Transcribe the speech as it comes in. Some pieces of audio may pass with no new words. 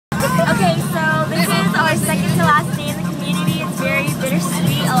Okay, so this is our second to last day in the community. It's very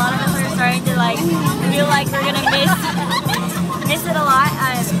bittersweet. A lot of us are starting to feel like we're gonna miss it a lot.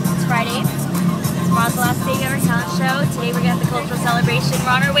 It's Friday. Tomorrow's the last day of our talent show. Today we're gonna have the cultural celebration.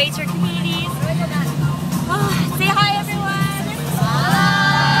 We're on our way to our communities. Say hi, everyone.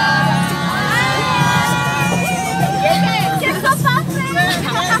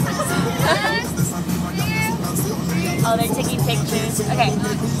 Oh, they're taking pictures. Okay.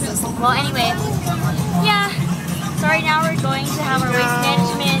 Well, anyway, yeah. So right now we're going to have our waste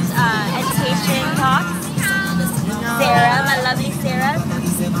management education talk. Sarah, my lovely Sarah.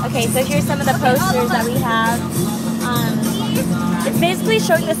 Okay, so here's some of the posters that we have. It's basically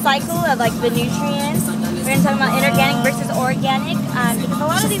showing the cycle of the nutrients. We're going to talk about inorganic versus organic because a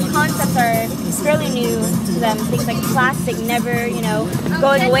lot of these concepts are fairly new to them. Things like plastic never,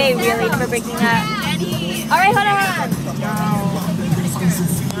 going away really, never breaking up. All right, hold on.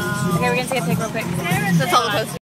 Okay, we're going to take a pic real quick. That's all the posters.